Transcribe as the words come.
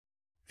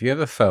Have you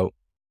ever felt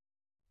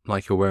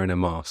like you're wearing a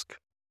mask?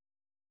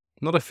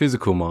 Not a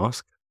physical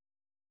mask,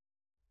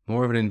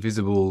 more of an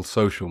invisible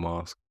social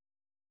mask.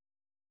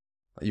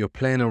 Like you're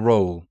playing a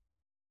role,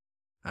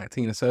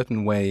 acting in a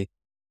certain way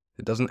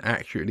that doesn't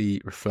accurately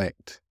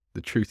reflect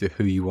the truth of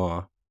who you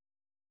are.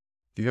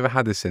 If you've ever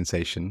had this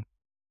sensation,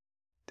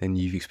 then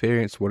you've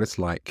experienced what it's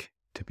like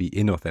to be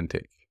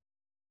inauthentic.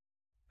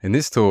 In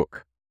this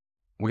talk,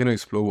 we're going to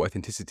explore what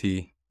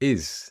authenticity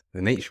is,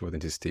 the nature of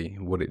authenticity,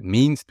 what it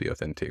means to be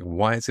authentic,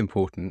 why it's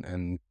important,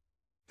 and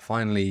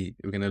finally,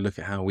 we're going to look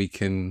at how we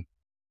can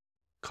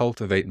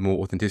cultivate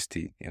more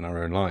authenticity in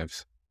our own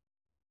lives.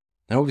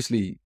 Now,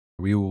 obviously,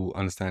 we all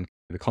understand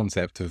the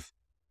concept of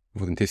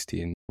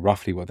authenticity and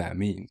roughly what that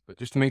means. But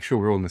just to make sure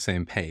we're all on the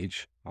same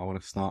page, I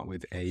want to start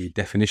with a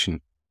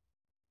definition.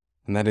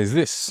 And that is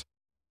this.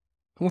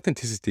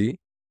 Authenticity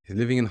is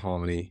living in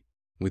harmony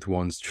with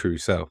one's true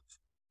self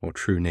or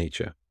true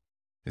nature.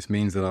 This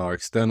means that our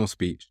external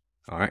speech,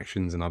 our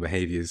actions and our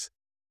behaviors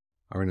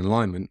are in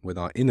alignment with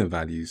our inner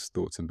values,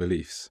 thoughts and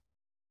beliefs.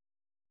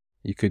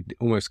 You could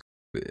almost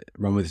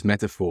run with this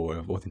metaphor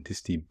of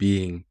authenticity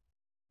being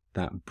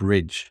that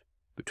bridge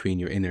between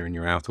your inner and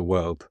your outer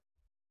world.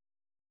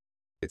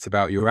 It's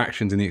about your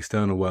actions in the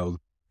external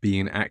world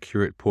being an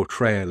accurate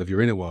portrayal of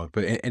your inner world.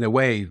 But in a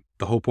way,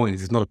 the whole point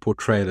is it's not a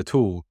portrayal at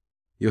all.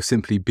 You're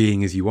simply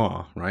being as you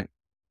are, right?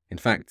 In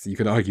fact, you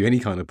could argue any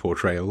kind of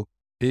portrayal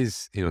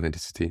is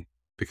inauthenticity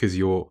because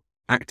you're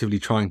actively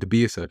trying to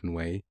be a certain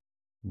way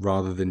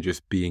rather than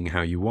just being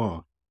how you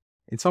are.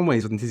 In some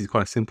ways, authenticity is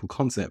quite a simple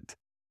concept,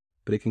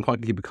 but it can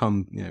quickly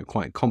become,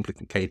 quite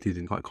complicated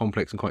and quite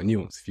complex and quite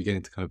nuanced if you get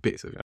into kind of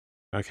bits of,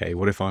 okay,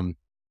 what if I'm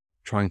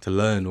trying to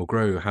learn or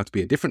grow how to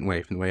be a different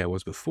way from the way I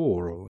was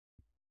before? Or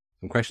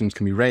some questions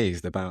can be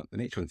raised about the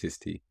nature of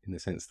authenticity in the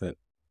sense that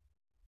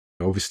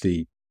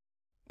obviously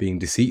being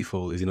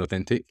deceitful is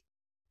inauthentic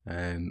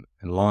and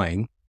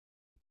lying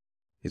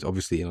is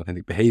obviously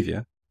inauthentic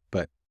behavior,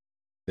 but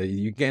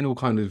you're getting all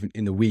kind of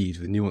in the weeds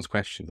with nuanced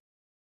questions.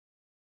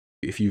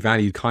 If you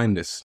valued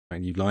kindness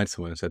and you lied to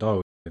someone and said,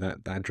 oh,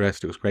 that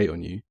dress looks great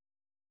on you,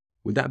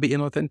 would that be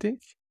inauthentic?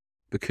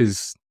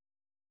 Because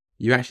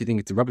you actually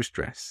think it's a rubbish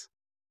dress.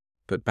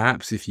 But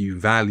perhaps if you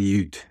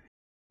valued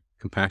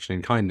compassion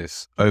and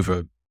kindness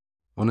over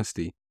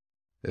honesty,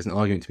 there's an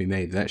argument to be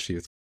made that actually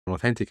it's an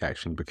authentic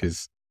action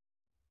because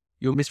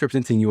you're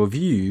misrepresenting your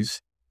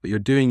views, but you're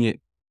doing it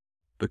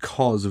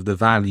because of the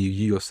value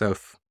you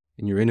yourself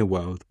in your inner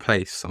world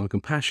place on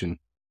compassion.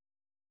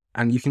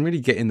 And you can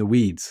really get in the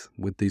weeds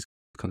with these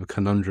kind of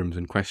conundrums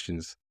and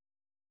questions.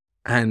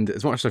 And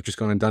as much as I've just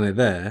gone and done it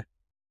there,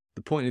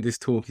 the point of this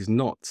talk is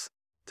not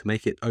to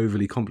make it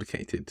overly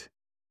complicated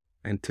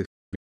and to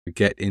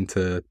get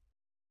into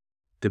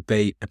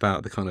debate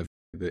about the kind of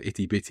the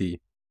itty-bitty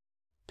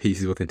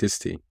pieces of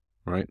authenticity,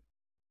 right?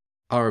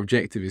 Our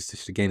objective is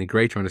to gain a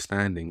greater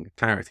understanding,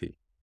 clarity,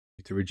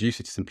 to reduce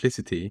it to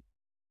simplicity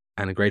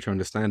and a greater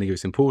understanding of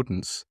its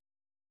importance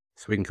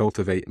so we can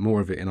cultivate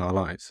more of it in our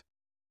lives.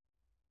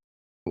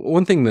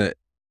 One thing that,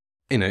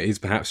 is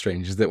perhaps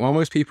strange is that while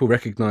most people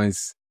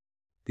recognize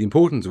the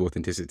importance of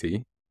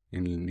authenticity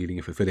in leading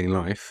a fulfilling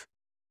life,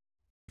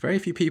 very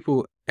few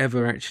people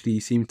ever actually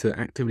seem to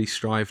actively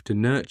strive to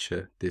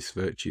nurture this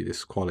virtue,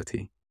 this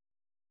quality.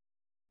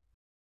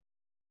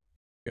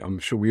 I'm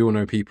sure we all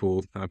know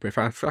people, in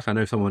fact, I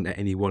know someone at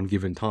any one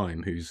given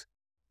time who's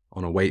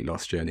on a weight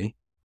loss journey,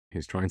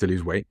 who's trying to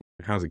lose weight.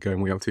 How's it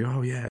going? What are you up to?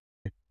 Oh yeah,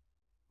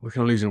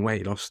 working on losing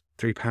weight, lost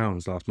 3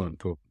 pounds last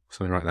month or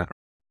something like that.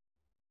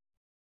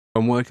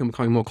 I'm working, I'm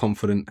becoming more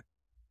confident.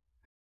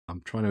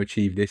 I'm trying to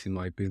achieve this in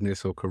my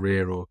business or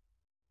career or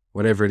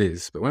whatever it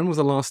is. But when was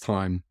the last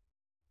time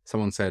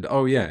someone said,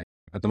 oh yeah,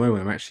 at the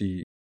moment, I'm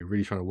actually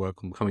really trying to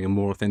work on becoming a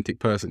more authentic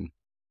person?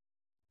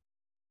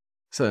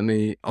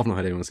 Certainly, I've not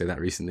heard anyone say that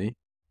recently,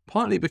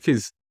 partly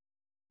because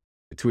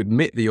to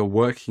admit that you're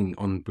working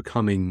on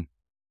becoming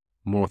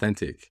more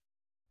authentic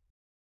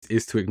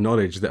is to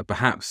acknowledge that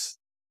perhaps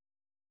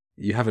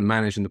you haven't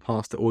managed in the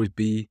past to always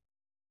be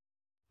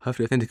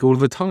perfectly authentic all of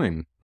the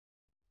time,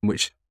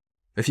 which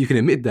if you can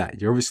admit that,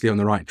 you're obviously on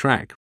the right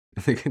track.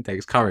 I think it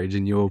takes courage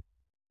and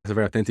it's a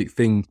very authentic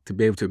thing to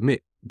be able to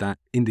admit that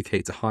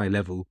indicates a high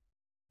level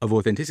of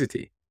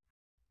authenticity,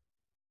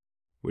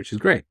 which is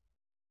great.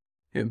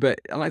 But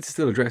I like to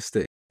still address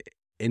that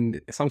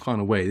in some kind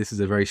of way. This is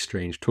a very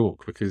strange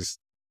talk because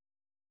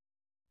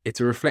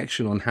it's a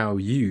reflection on how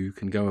you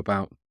can go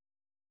about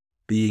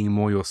being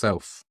more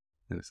yourself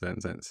in a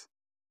certain sense.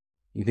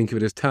 You think of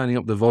it as turning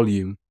up the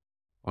volume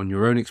on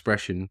your own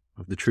expression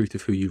of the truth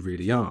of who you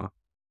really are,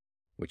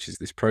 which is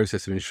this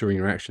process of ensuring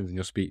your actions and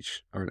your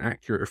speech are an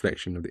accurate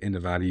reflection of the inner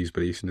values,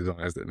 beliefs, and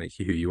desires that make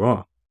you who you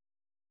are.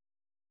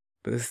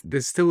 But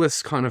there's still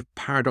this kind of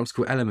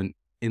paradoxical element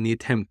in the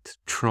attempt to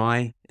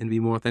try and be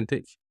more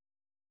authentic,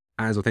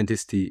 as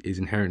authenticity is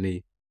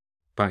inherently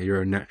about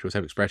your own natural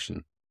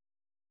self-expression.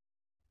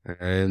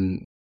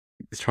 And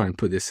let's try and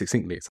put this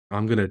succinctly.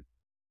 I'm going to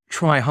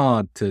try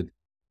hard to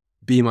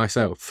be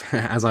myself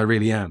as I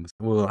really am.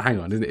 Well, hang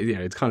on, isn't it?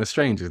 It's kind of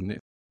strange, isn't it?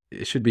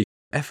 It should be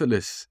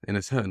effortless in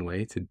a certain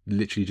way to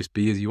literally just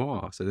be as you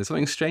are. So there's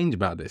something strange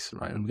about this,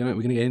 right? And we're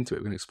gonna get into it.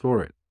 We're gonna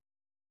explore it.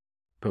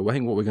 But I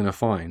think what we're gonna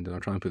find, and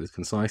I'll try and put this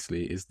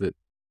concisely, is that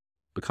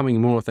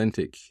becoming more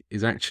authentic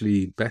is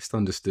actually best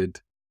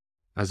understood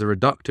as a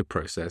reductive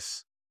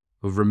process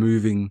of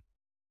removing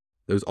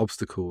those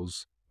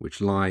obstacles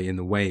which lie in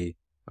the way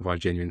of our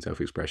genuine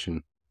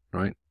self-expression,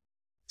 right?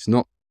 It's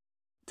not,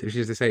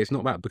 as they say, it's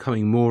not about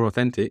becoming more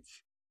authentic.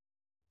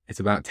 It's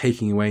about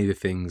taking away the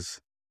things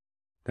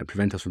that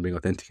prevent us from being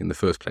authentic in the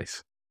first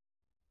place.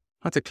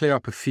 I had to clear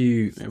up a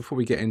few, before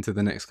we get into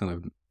the next kind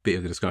of bit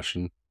of the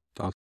discussion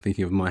that I was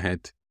thinking of in my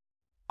head,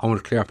 I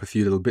want to clear up a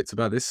few little bits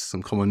about this,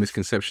 some common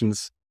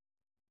misconceptions.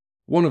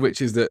 One of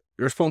which is that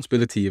the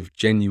responsibility of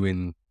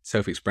genuine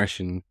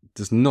self-expression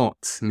does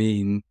not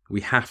mean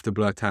we have to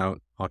blurt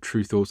out our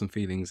true thoughts and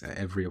feelings at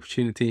every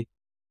opportunity.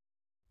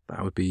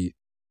 That would be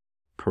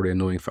probably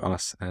annoying for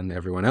us and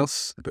everyone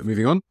else. But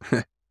moving on,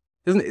 it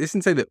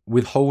doesn't say that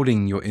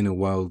withholding your inner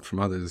world from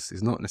others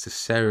is not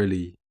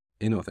necessarily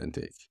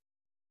inauthentic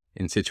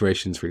in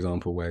situations, for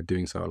example, where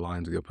doing so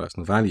aligns with your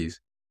personal values.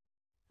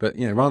 But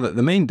rather,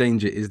 the main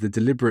danger is the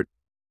deliberate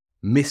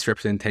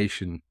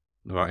misrepresentation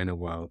of our inner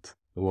world,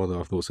 the world of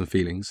our thoughts and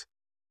feelings.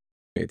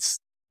 It's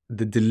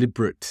the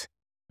deliberate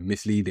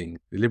misleading,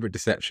 deliberate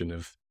deception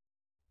of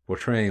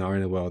portraying our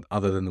inner world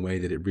other than the way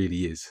that it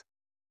really is.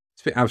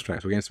 It's a bit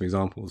abstract. We'll get some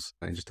examples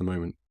in just a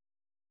moment.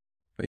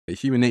 But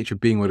human nature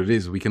being what it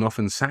is, we can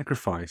often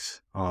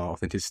sacrifice our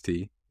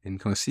authenticity in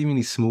kind of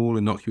seemingly small,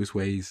 innocuous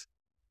ways,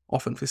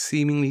 often for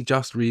seemingly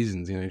just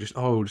reasons,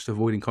 just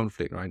avoiding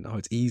conflict, right? Oh,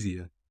 it's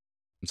easier.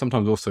 And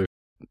sometimes also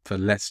for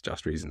less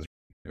just reasons.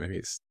 Maybe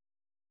it's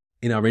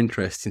in our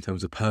interest in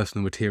terms of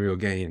personal material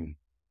gain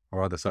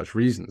or other such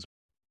reasons.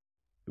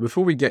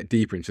 Before we get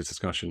deeper into this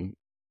discussion,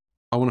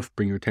 I want to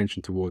bring your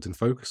attention towards and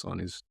focus on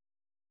is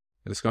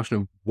a discussion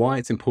of why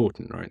it's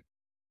important, right?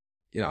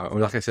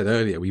 Like I said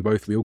earlier, we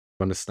all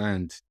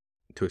understand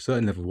to a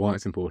certain level why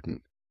it's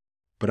important,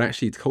 but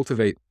actually to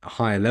cultivate a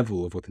higher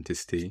level of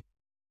authenticity,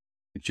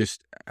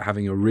 just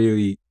having a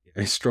really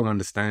strong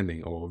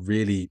understanding or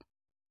really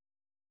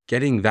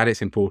getting that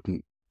it's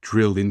important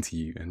drilled into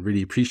you and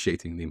really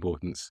appreciating the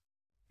importance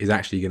is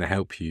actually going to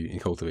help you in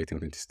cultivating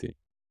authenticity.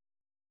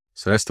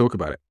 So let's talk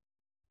about it.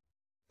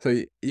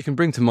 So you can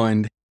bring to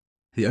mind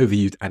the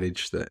overused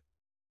adage that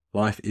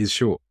life is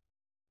short,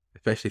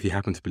 especially if you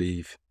happen to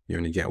believe you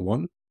only get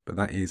one, but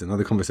that is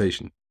another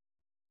conversation.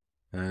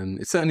 And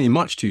it's certainly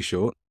much too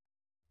short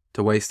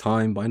to waste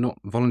time by not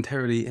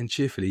voluntarily and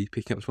cheerfully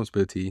picking up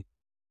responsibility,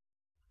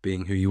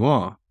 being who you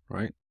are,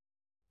 right?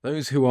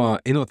 Those who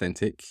are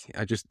inauthentic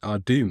are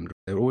doomed.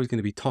 They're always going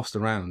to be tossed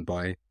around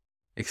by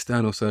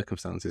external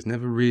circumstances,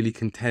 never really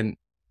content,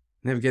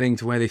 never getting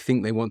to where they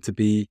think they want to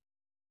be.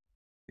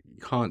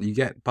 You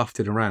get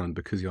buffeted around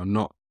because you're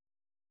not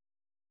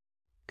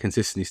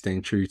consistently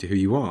staying true to who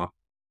you are.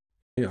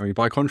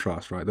 By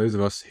contrast, right, those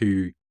of us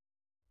who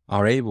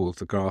are able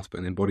to grasp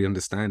and embody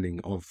understanding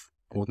of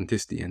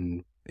authenticity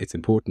and its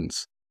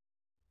importance,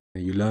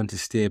 you learn to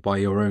steer by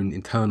your own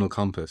internal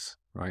compass,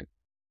 right?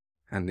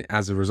 And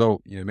as a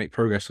result, make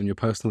progress on your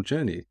personal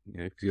journey,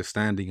 because you're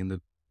standing in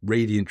the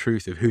radiant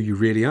truth of who you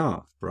really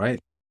are, right?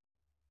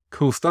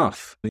 Cool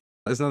stuff.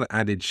 There's another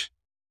adage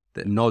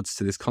that nods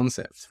to this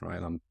concept,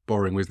 right? I'm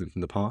borrowing wisdom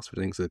from the past, which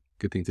I think is a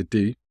good thing to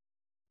do.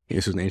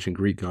 This was an ancient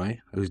Greek guy,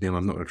 whose name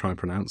I'm not going to try and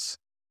pronounce.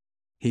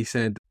 He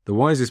said, the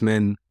wisest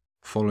men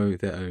follow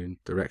their own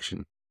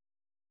direction.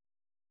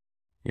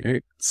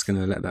 It's going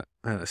to let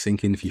that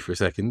sink in for you for a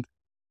second.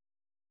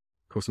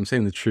 Of course, I'm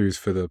saying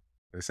the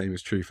same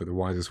is true for the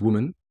wisest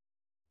woman,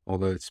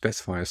 although to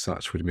specify as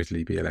such would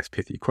admittedly be a less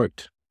pithy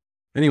quote.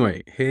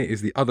 Anyway, here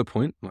is the other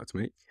point I'd like to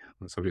make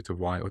on the subject of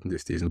why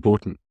authenticity is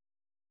important.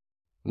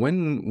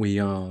 When we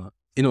are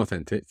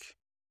inauthentic,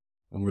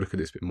 and we'll look at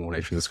this a bit more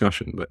later in the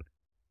discussion, but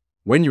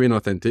when you're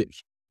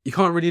inauthentic, you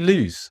can't really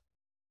lose.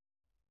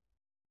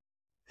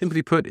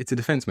 Simply put, it's a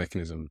defense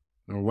mechanism,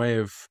 or a way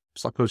of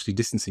psychologically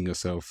distancing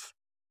yourself,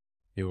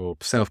 your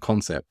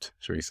self-concept,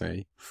 shall we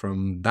say,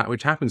 from that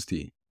which happens to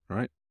you,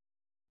 right?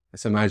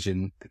 Let's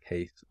imagine the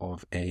case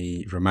of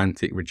a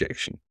romantic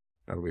rejection.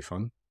 That'll be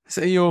fun.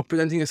 Say you're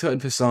presenting a certain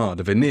facade,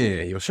 a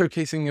veneer, you're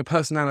showcasing a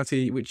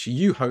personality which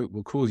you hope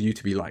will cause you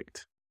to be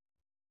liked.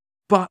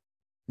 But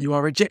you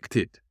are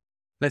rejected.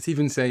 Let's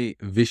even say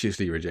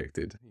viciously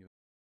rejected.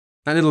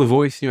 That little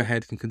voice in your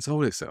head can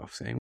console itself,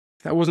 saying,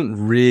 that wasn't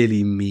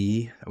really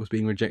me that was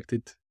being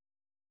rejected.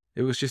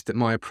 It was just that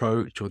my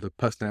approach or the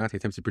personality I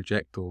attempted to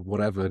project or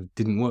whatever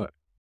didn't work.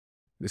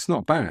 It's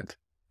not bad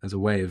as a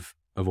way of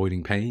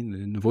avoiding pain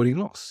and avoiding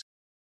loss.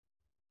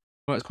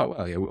 Well, it's quite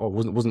well. Yeah,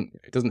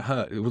 it doesn't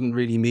hurt. It wasn't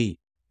really me,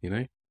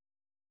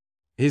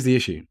 Here's the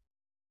issue.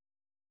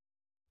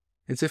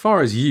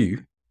 Insofar as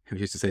you,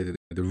 which is to say that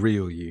the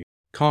real you,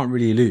 can't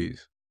really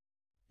lose,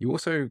 you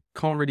also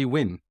can't really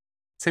win.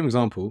 Same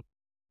example,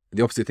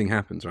 the opposite thing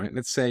happens, right?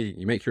 Let's say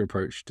you make your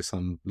approach to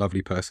some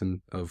lovely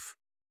person of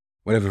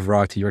whatever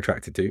variety you're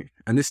attracted to,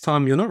 and this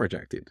time you're not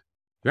rejected.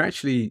 You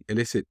actually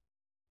elicit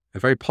a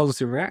very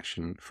positive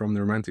reaction from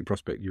the romantic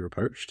prospect you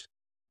approached.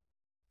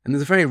 And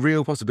there's a very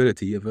real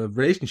possibility of a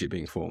relationship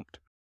being formed.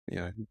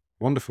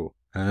 Wonderful.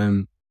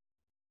 The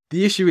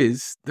issue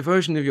is the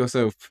version of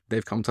yourself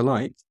they've come to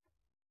like.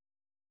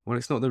 Well,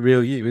 it's not the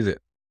real you, is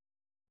it?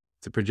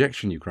 It's a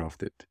projection you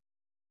crafted.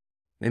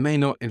 They may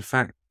not, in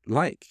fact,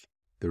 like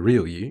the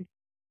real you,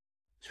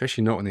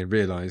 especially not when they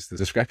realize the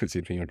discrepancy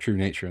between your true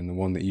nature and the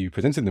one that you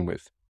presented them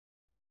with.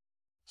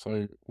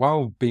 So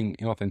while being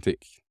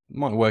inauthentic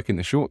might work in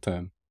the short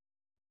term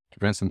to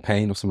prevent some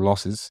pain or some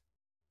losses,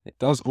 it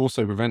does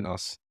also prevent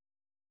us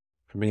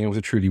from being able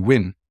to truly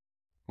win,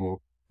 or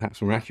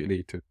perhaps more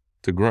accurately,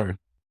 to grow.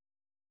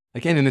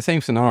 Again, in the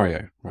same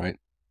scenario, right?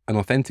 An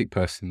authentic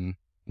person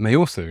may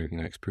also,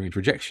 experience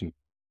rejection,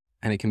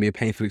 and it can be a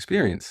painful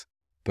experience.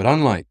 But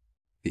unlike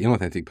the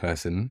inauthentic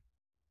person,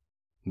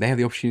 they have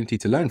the opportunity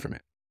to learn from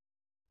it.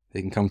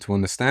 They can come to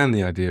understand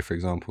the idea, for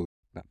example,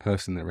 that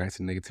person that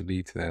reacted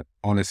negatively to their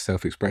honest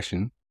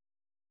self-expression.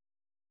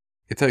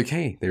 It's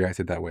okay they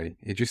reacted that way.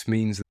 It just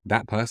means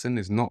that person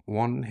is not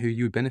one who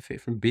you would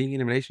benefit from being in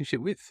a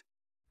relationship with,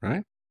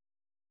 right?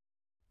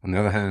 On the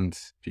other hand,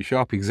 if you show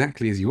up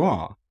exactly as you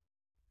are,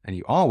 and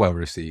you are well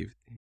received,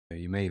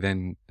 you may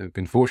then have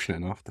been fortunate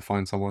enough to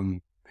find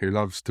someone who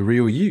loves the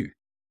real you.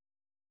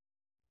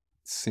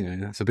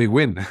 That's a big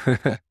win.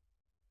 To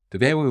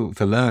be able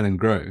to learn and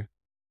grow,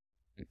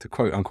 to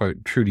quote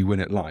unquote truly win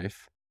at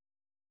life,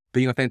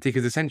 being authentic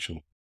is essential.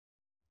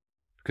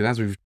 Because as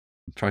we've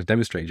tried to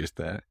demonstrate just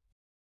there,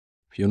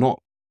 if you're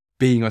not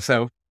being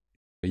yourself,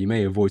 you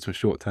may avoid some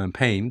short-term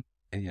pain,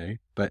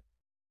 but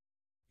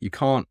you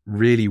can't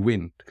really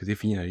win, because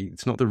if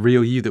it's not the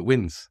real you that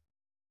wins.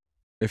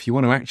 If you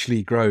want to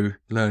actually grow,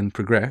 learn,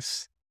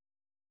 progress,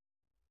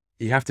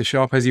 you have to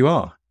show up as you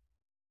are.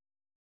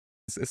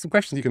 There's some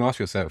questions you can ask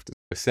yourself to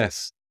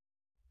assess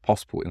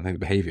possible inauthentic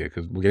behavior,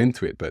 because we'll get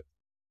into it, but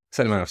a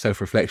certain amount of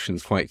self-reflection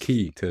is quite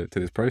key to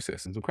this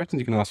process. And some questions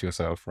you can ask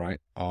yourself, right,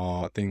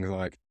 are things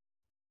like,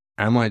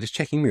 am I just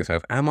checking with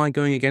yourself? Am I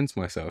going against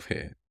myself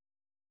here?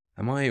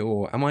 Am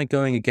I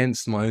going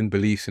against my own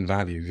beliefs and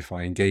values if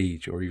I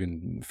engage or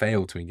even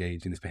fail to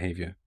engage in this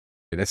behavior?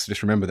 Let's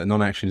just remember that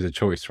non-action is a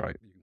choice, right?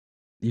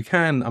 You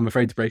can, I'm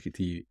afraid to break it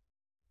to you,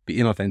 be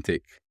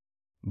inauthentic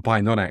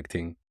by not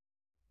acting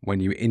when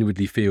you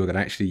inwardly feel that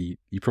actually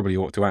you probably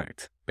ought to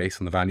act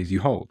based on the values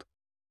you hold.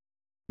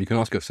 You can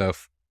ask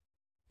yourself,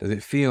 does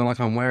it feel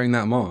like I'm wearing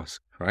that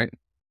mask, right?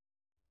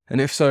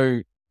 And if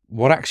so,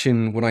 what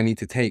action would I need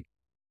to take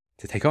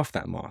off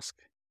that mask,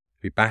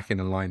 to be back in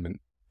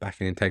alignment,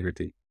 back in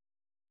integrity?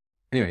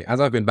 Anyway, as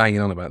I've been banging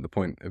on about the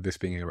point of this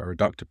being a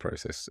reductive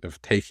process of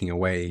taking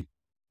away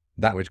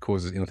that which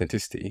causes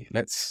inauthenticity,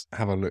 let's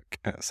have a look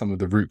at some of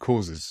the root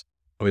causes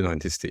of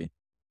inauthenticity.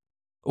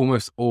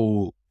 Almost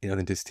all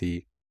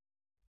inauthenticity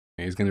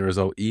is going to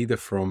result either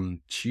from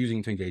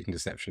choosing to engage in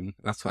deception.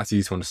 That's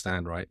easy to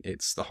understand, right?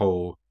 It's the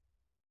whole,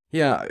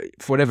 for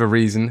whatever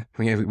reason,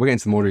 we'll get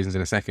into more reasons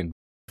in a second.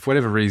 For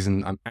whatever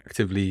reason, I'm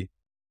actively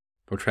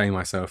portraying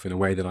myself in a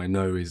way that I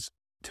know is,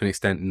 to an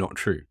extent, not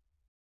true.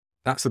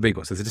 That's the big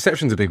one. So the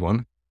deception's a big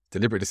one,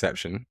 deliberate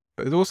deception.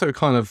 But there's also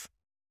kind of,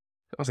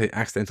 I don't say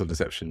accidental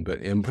deception,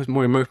 but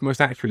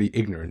most accurately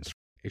ignorance.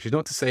 Which is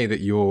not to say that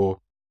you're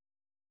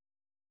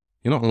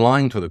not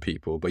lying to other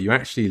people, but you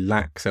actually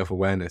lack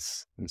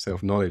self-awareness and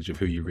self-knowledge of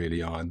who you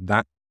really are. And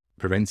that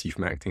prevents you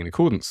from acting in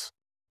accordance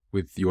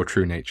with your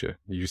true nature.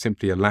 You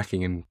simply are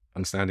lacking in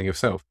understanding of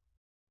self.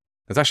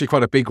 That's actually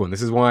quite a big one.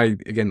 This is why,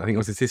 again, I think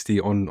authenticity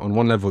on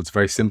one level, it's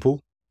very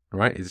simple,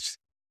 right? It's just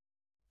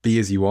be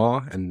as you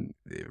are and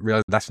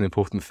realize that's an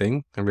important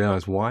thing and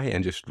realize why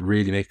and just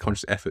really make a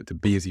conscious effort to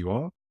be as you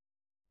are.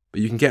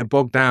 But you can get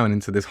bogged down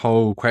into this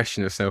whole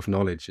question of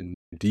self-knowledge and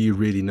do you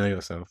really know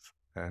yourself?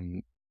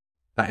 And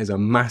that is a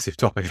massive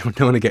topic I don't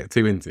want to get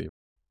too into.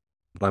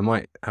 But I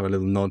might have a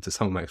little nod to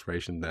some of my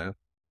exploration there.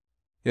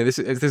 There's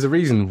a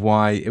reason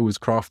why it was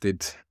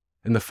crafted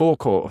in the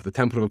forecourt of the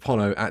Temple of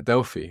Apollo at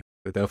Delphi.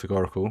 The Delphic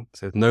Oracle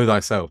says, know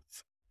thyself,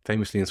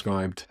 famously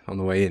inscribed on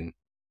the way in.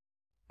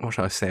 What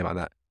should I say about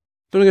that?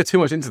 Don't want to go too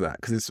much into that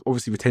because it's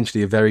obviously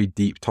potentially a very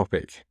deep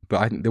topic.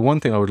 But I think the one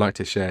thing I would like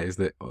to share is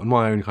that on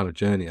my own kind of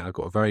journey, I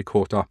got very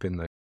caught up in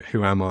the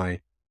who am I,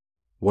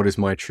 what is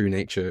my true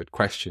nature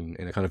question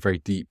in a kind of very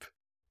deep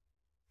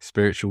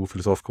spiritual,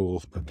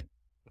 philosophical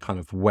kind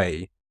of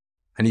way.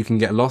 And you can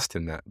get lost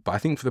in that. But I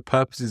think for the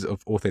purposes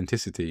of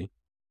authenticity,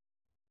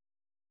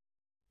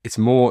 it's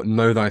more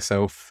know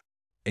thyself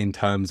in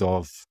terms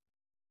of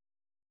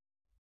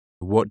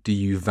what do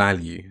you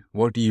value?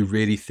 What do you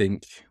really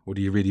think? What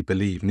do you really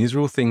believe? And these are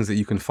all things that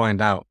you can find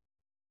out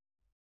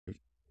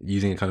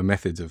using kind of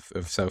methods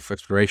of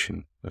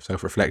self-exploration, of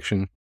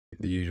self-reflection,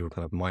 the usual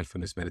kind of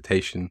mindfulness,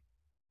 meditation,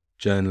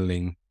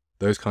 journaling,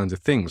 those kinds of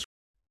things.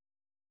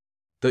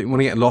 Don't want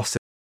to get lost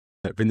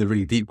in the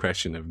really deep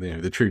question of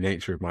the true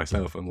nature of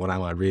myself and what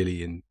am I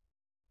really? And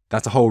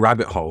that's a whole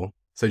rabbit hole.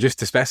 So just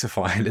to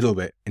specify a little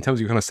bit, in terms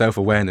of your kind of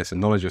self-awareness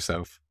and knowledge of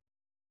self,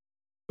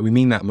 we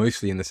mean that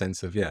mostly in the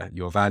sense of,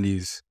 your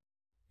values,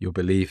 your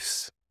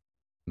beliefs,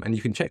 and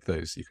you can check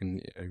those. You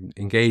can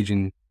engage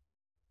in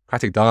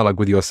practical dialogue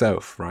with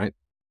yourself, right?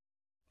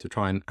 to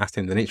try and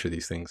ascertain the nature of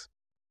these things.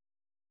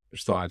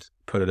 Just thought I'd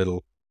put a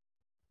little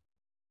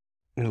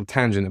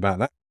tangent about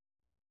that.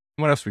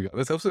 What else we got?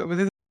 There's also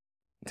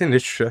it's in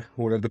literature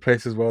all over the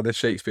place as well. There's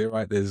Shakespeare,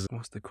 right? There's,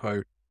 what's the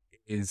quote?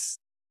 Is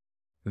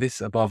this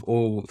above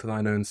all to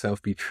thine own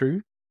self be true?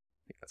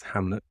 I think that's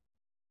Hamlet.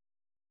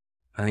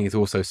 I think it's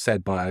also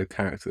said by a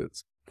character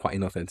that's quite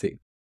inauthentic.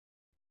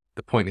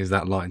 The point is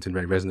that line's been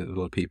very resonant with a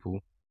lot of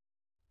people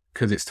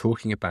because it's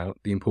talking about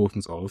the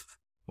importance of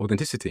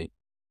authenticity.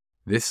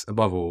 This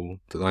above all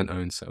to thine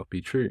own self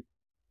be true.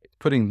 It's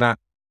putting that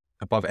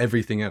above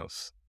everything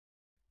else.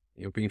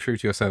 You're being true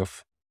to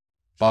yourself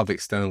above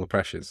external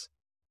pressures.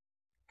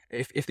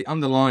 If the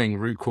underlying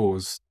root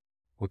cause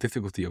or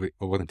difficulty of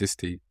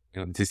authenticity,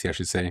 I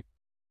should say,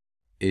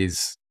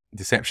 is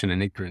deception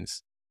and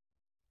ignorance,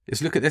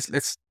 let's look at this.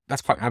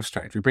 That's quite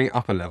abstract. If we bring it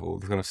up a level,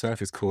 the kind of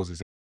surface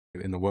causes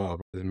in the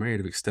world, there's a myriad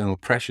of external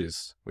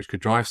pressures which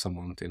could drive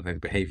someone to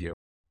inauthentic behavior.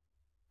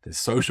 There's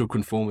social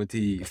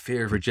conformity,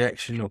 fear of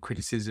rejection or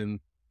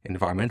criticism,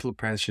 environmental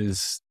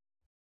pressures.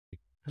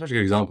 I'll give you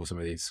an example of some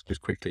of these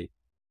just quickly.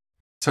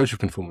 Social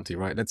conformity,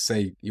 right? Let's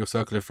say your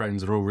circle of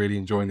friends are all really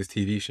enjoying this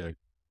TV show.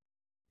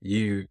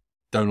 You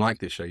don't like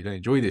this show, you don't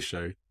enjoy this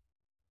show,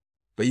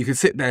 but you could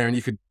sit there and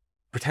you could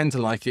pretend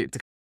to like it to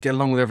get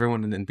along with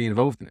everyone and be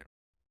involved in it.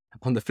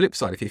 On the flip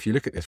side, if you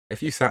look at this,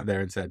 if you sat there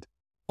and said,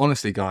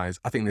 honestly, guys,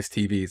 I think this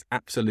TV is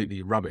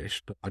absolutely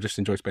rubbish, but I just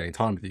enjoy spending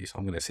time with you, so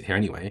I'm going to sit here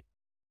anyway,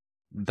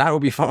 that will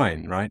be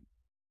fine, right?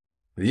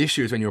 The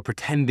issue is when you're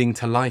pretending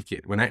to like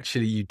it when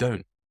actually you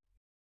don't.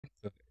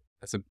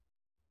 I'm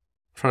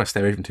trying to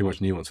stay away from too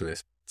much nuance with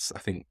this. It's, I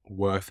think,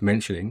 worth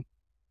mentioning.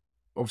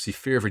 Obviously,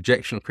 fear of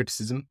rejection or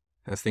criticism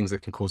as things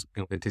that can cause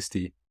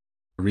inauthenticity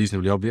are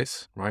reasonably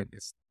obvious, right?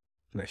 It's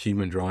that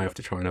human drive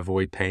to try and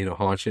avoid pain or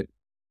hardship.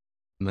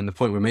 And then the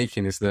point we're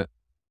making is that,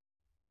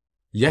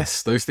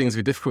 yes, those things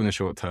are difficult in the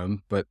short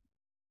term, but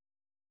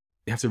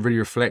you have to really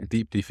reflect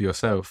deeply for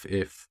yourself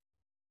if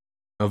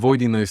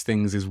avoiding those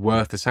things is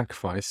worth the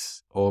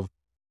sacrifice of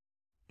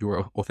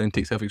your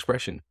authentic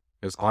self-expression.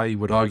 Because I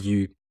would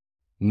argue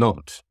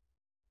not.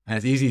 And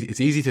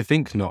it's easy to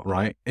think not,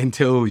 right?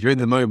 Until you're in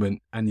the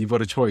moment and you've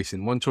got a choice,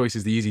 and one choice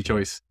is the easy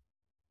choice,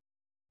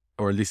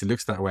 or at least it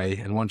looks that way,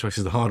 and one choice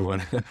is the hard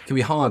one. It can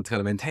be hard to kind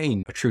of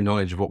maintain a true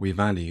knowledge of what we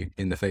value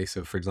in the face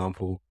of, for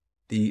example,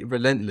 the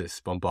relentless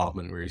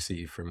bombardment we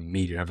receive from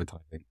media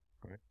advertising,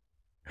 right?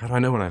 How do I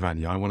know what I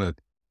value? I want to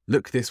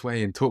look this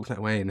way and talk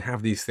that way and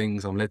have these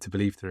things I'm led to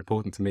believe they're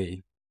important to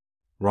me,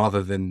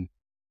 rather than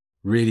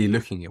really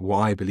looking at what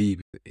I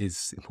believe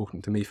is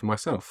important to me for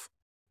myself.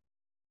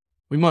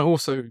 We might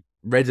also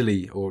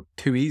readily or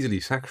too easily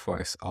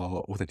sacrifice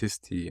our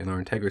authenticity and our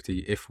integrity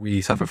if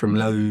we suffer from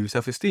low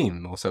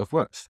self-esteem or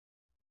self-worth.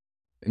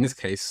 In this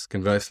case,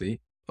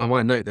 conversely, I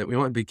might note that we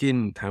might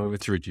begin, however,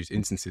 to reduce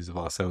instances of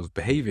ourselves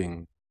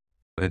behaving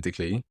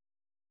authentically,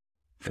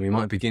 and we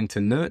might begin to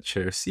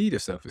nurture a seed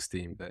of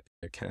self-esteem that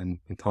can,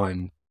 in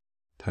time,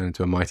 turn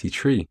into a mighty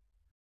tree.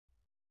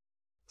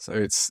 So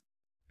it's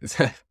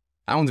that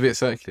one's a bit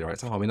circular,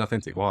 right? I'm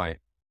inauthentic. Why?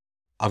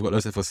 I've got low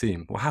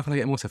self-esteem. Well, how can I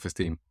get more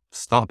self-esteem?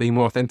 Start being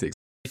more authentic.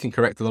 You can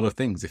correct a lot of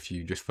things if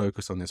you just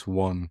focus on this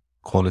one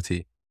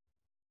quality,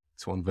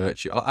 this one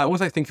virtue. I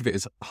always think of it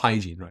as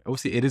hygiene, right?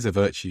 Obviously, it is a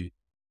virtue.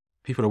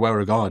 People are well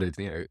regarded.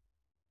 Being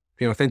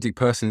an authentic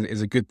person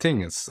is a good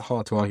thing. It's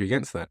hard to argue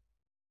against that.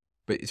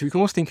 But so we can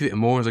almost think of it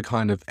more as a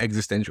kind of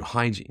existential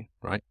hygiene,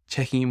 right?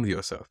 Checking in with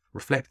yourself,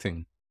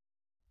 reflecting.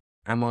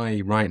 Am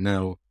I right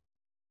now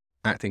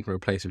acting from a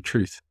place of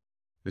truth,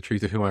 the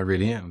truth of who I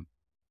really am?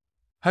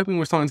 Hoping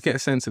we're starting to get a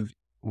sense of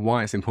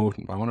why it's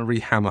important, but I want to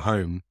re-hammer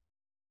home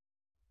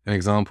an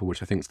example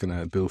which I think is going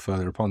to build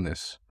further upon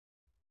this.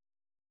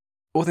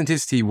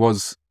 Authenticity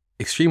was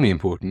extremely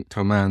important to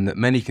a man that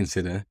many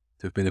consider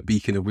to have been a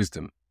beacon of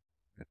wisdom.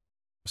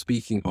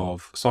 Speaking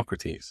of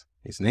Socrates,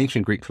 he's an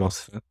ancient Greek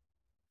philosopher,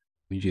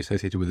 usually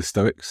associated with the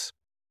Stoics,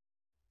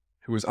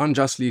 who was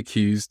unjustly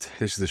accused,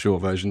 this is the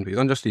short version, but he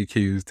was unjustly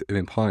accused of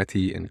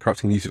impiety and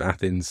corrupting the use of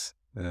Athens,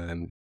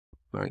 around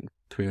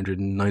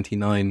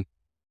 399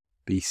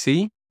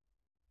 BC.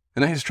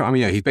 And he was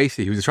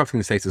disrupting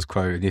the status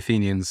quo, and the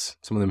Athenians,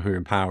 some of them who were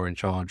in power, in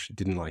charge,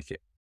 didn't like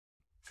it.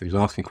 So he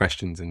was asking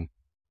questions and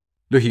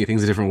looking at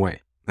things a different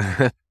way.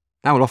 That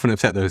will often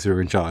upset those who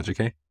are in charge,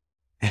 okay?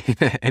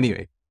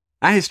 Anyway,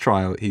 at his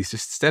trial, he's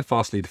just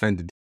steadfastly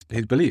defended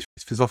his beliefs,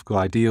 his philosophical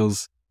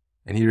ideals,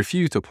 and he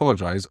refused to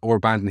apologize or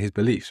abandon his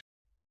beliefs.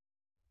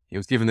 He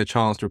was given the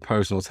chance to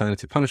propose an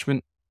alternative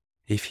punishment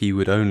if he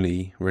would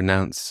only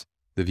renounce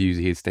the views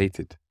he had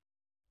stated.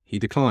 He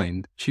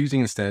declined,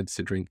 choosing instead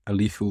to drink a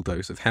lethal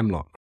dose of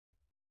hemlock.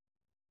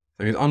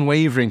 So his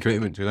unwavering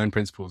commitment to his own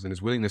principles and his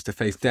willingness to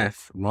face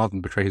death rather than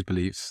betray his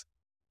beliefs,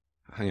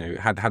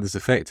 had this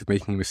effect of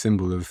making him a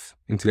symbol of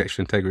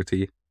intellectual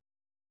integrity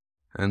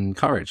and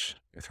courage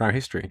throughout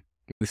history.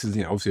 This is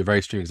obviously a very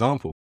extreme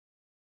example.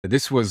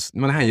 This was,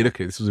 no matter how you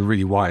look at it, this was a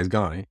really wise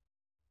guy,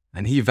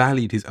 and he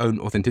valued his own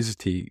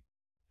authenticity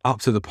up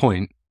to the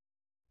point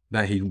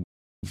that he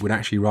would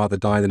actually rather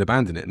die than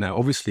abandon it. Now,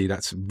 obviously,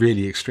 that's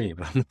really extreme.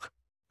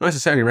 Not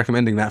necessarily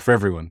recommending that for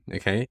everyone,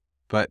 okay?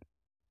 But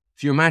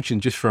if you imagine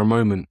just for a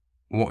moment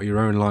what your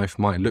own life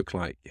might look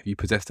like if you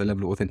possessed a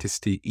level of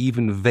authenticity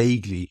even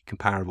vaguely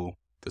comparable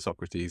to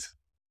Socrates,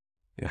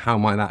 how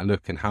might that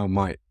look, and how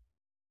might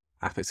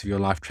aspects of your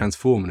life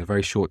transform in a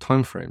very short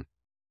time frame?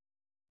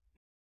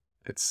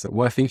 It's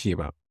worth thinking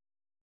about.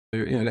 So,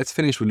 let's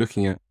finish with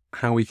looking at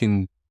how we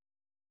can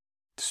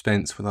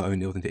dispense with our own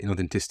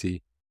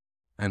inauthenticity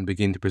and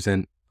begin to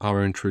present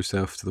our own true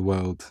self to the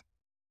world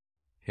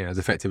as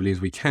effectively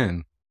as we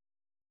can.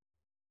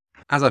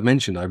 As I've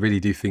mentioned, I really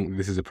do think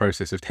this is a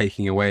process of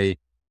taking away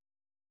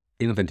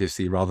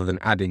inauthenticity rather than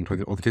adding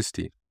to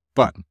authenticity.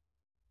 But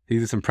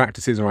these are some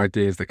practices or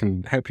ideas that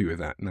can help you with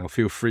that. Now,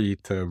 feel free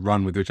to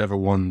run with whichever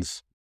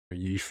ones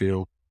you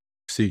feel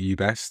suit you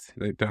best.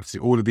 You don't have to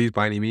do all of these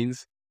by any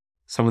means.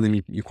 Some of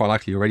them you quite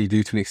likely already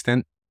do to an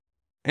extent.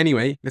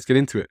 Anyway, let's get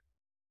into it.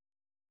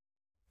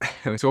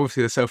 It's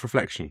obviously the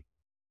self-reflection,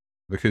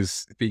 because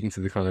speaking to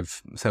the kind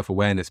of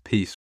self-awareness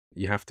piece,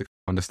 you have to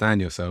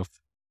understand yourself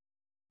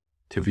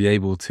to be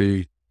able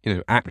to,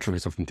 act from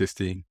its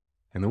authenticity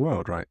in the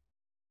world, right?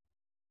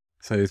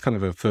 So it's kind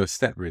of a first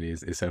step, really,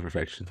 is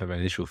self-reflection, kind of an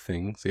initial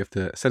thing. So you have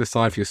to set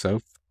aside for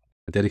yourself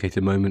a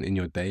dedicated moment in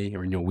your day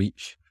or in your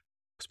week,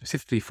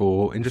 specifically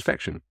for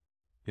introspection.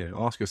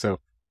 Ask yourself,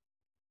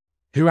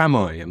 who am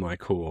I at my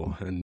core?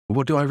 And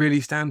what do I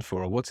really stand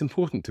for? Or what's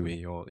important to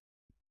me? Or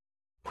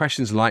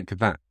questions like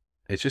that.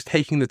 It's just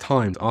taking the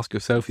time to ask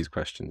yourself these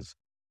questions.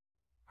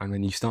 And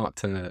then when you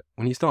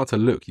start to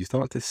look, you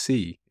start to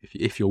see,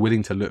 if you're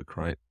willing to look,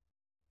 right,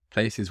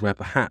 places where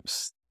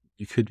perhaps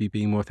you could be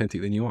being more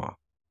authentic than you are.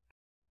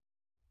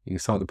 You can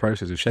start the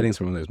process of shedding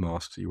some of those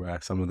masks you wear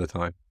some of the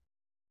time.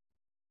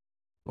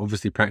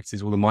 Obviously,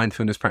 practices, all the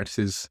mindfulness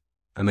practices,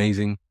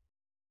 amazing.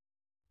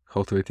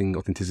 Cultivating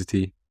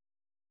authenticity.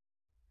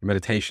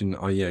 Meditation,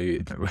 we're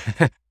going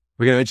to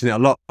mention it a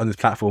lot on this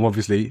platform,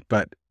 obviously,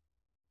 but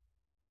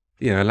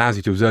allows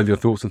you to observe your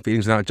thoughts and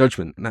feelings without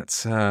judgment. And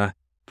that's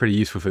pretty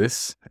useful for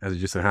this, as it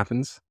just so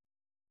happens.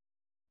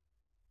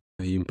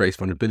 You embrace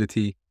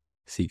vulnerability,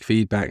 seek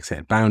feedback,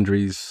 set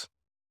boundaries,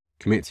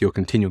 commit to your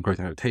continual growth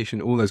and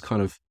adaptation. All those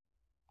kind of,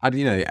 I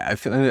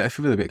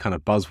feel a bit kind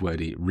of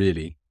buzzwordy,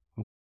 really.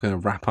 I'm going to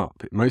wrap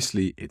up.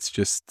 Mostly, it's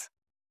just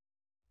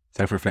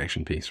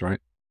self-reflection piece, right?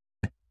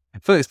 I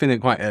feel it's been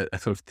quite a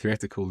sort of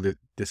theoretical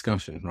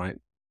discussion, right?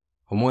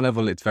 On one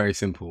level, it's very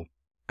simple.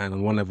 And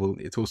on one level,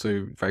 it's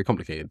also very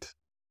complicated.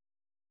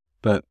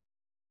 But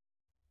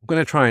I'm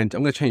going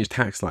to change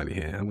tack slightly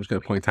here. I'm just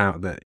going to point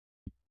out that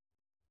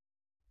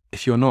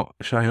if you're not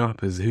showing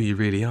up as who you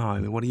really are,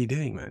 then what are you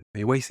doing, man?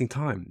 You're wasting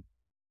time.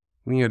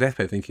 When you're on your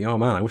deathbed thinking, oh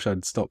man, I wish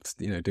I'd stopped,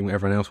 doing what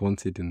everyone else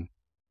wanted and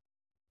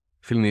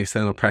feeling the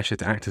external pressure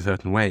to act a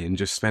certain way and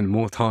just spend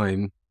more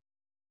time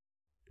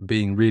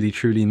being really,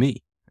 truly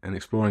me and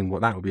exploring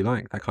what that would be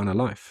like, that kind of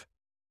life.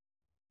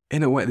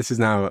 In a way, this is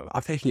now,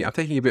 I'm taking it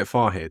a bit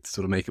far here to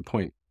sort of make a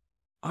point.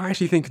 I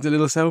actually think it's a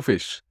little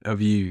selfish of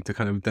you to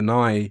kind of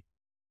deny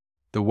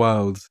the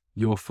world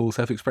your full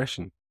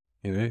self-expression.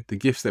 The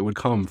gifts that would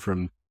come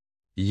from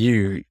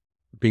you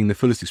being the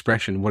fullest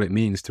expression of what it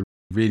means to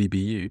really be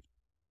you.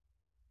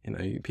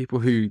 People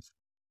who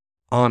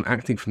aren't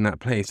acting from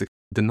that place are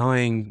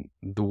denying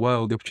the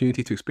world the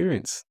opportunity to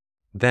experience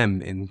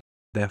them in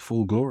their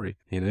full glory,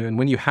 and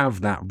when you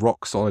have that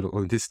rock solid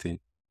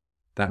authenticity,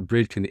 that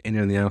bridge between the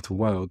inner and the outer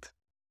world,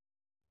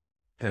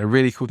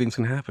 really cool things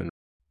can happen.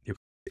 Your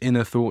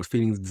inner thoughts,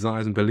 feelings,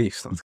 desires, and beliefs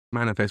start to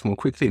manifest more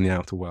quickly in the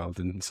outer world,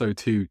 and so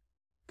too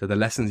do the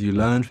lessons you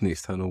learn from the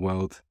external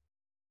world.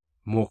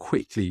 More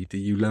quickly do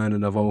you learn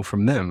and evolve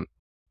from them.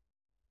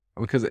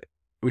 Because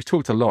we've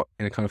talked a lot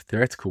in a kind of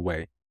theoretical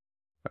way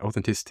about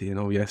authenticity,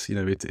 and yes,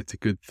 it's a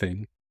good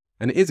thing.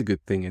 And it is a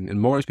good thing, and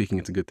morally speaking,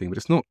 it's a good thing, but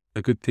it's not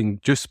a good thing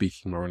just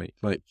speaking morally.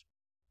 Like,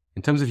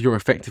 in terms of your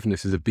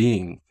effectiveness as a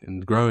being,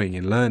 and growing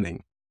and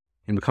learning,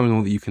 and becoming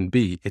all that you can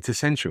be, it's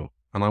essential.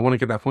 And I want to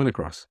get that point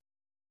across.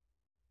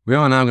 We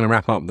are now going to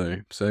wrap up, though.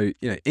 So,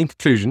 in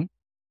conclusion,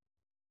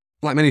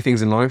 like many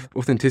things in life,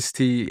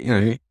 authenticity,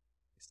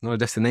 it's not a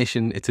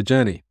destination, it's a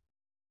journey.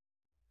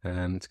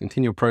 And it's a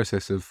continual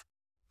process of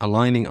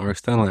aligning our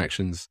external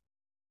actions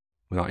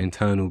with our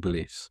internal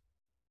beliefs.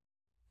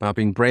 About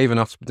being brave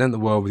enough to present the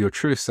world with your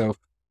truest self,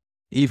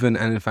 even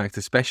and in fact,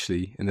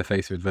 especially in the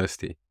face of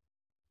adversity.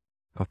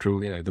 After all,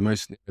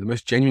 the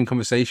most genuine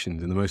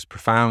conversations and the most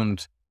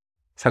profound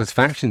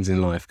satisfactions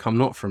in life come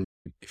not from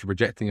if you're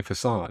projecting a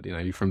facade.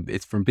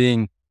 It's from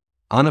being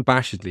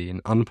unabashedly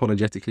and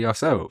unapologetically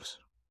ourselves.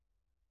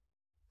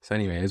 So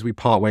anyway, as we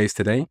part ways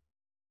today,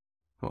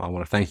 I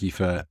want to thank you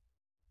for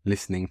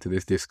listening to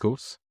this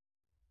discourse.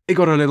 It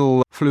got a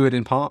little fluid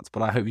in parts,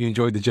 but I hope you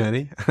enjoyed the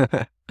journey.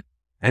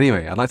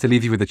 Anyway, I'd like to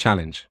leave you with a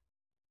challenge.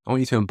 I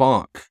want you to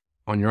embark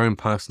on your own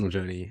personal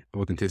journey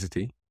of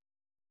authenticity,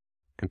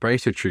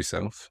 embrace your true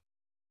self,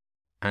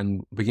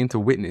 and begin to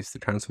witness the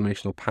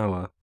transformational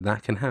power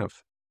that can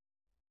have.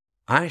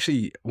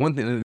 One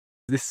thing,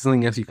 this is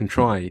something else you can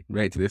try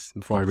related to this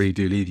before I really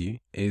do leave you,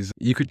 is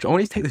you could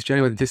always take this journey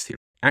of authenticity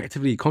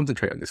actively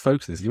concentrate on this,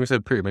 focus on this. You must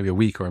have a period, maybe a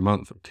week or a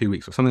month or 2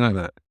 weeks or something like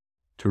that,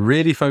 to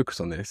really focus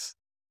on this.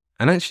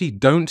 And actually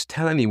don't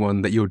tell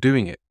anyone that you're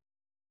doing it.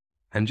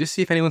 And just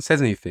see if anyone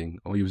says anything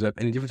or you observe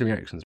any different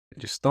reactions.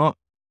 Just start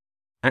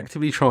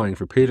actively trying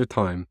for a period of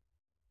time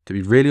to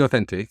be really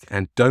authentic,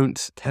 and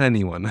don't tell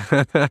anyone.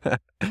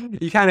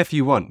 You can if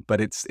you want,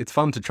 but it's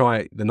fun to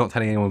try the not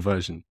telling anyone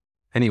version.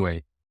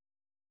 Anyway,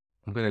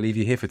 I'm going to leave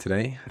you here for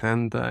today.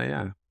 And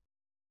yeah,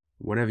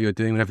 whatever you're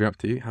doing, whatever you're up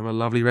to, have a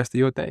lovely rest of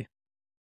your day.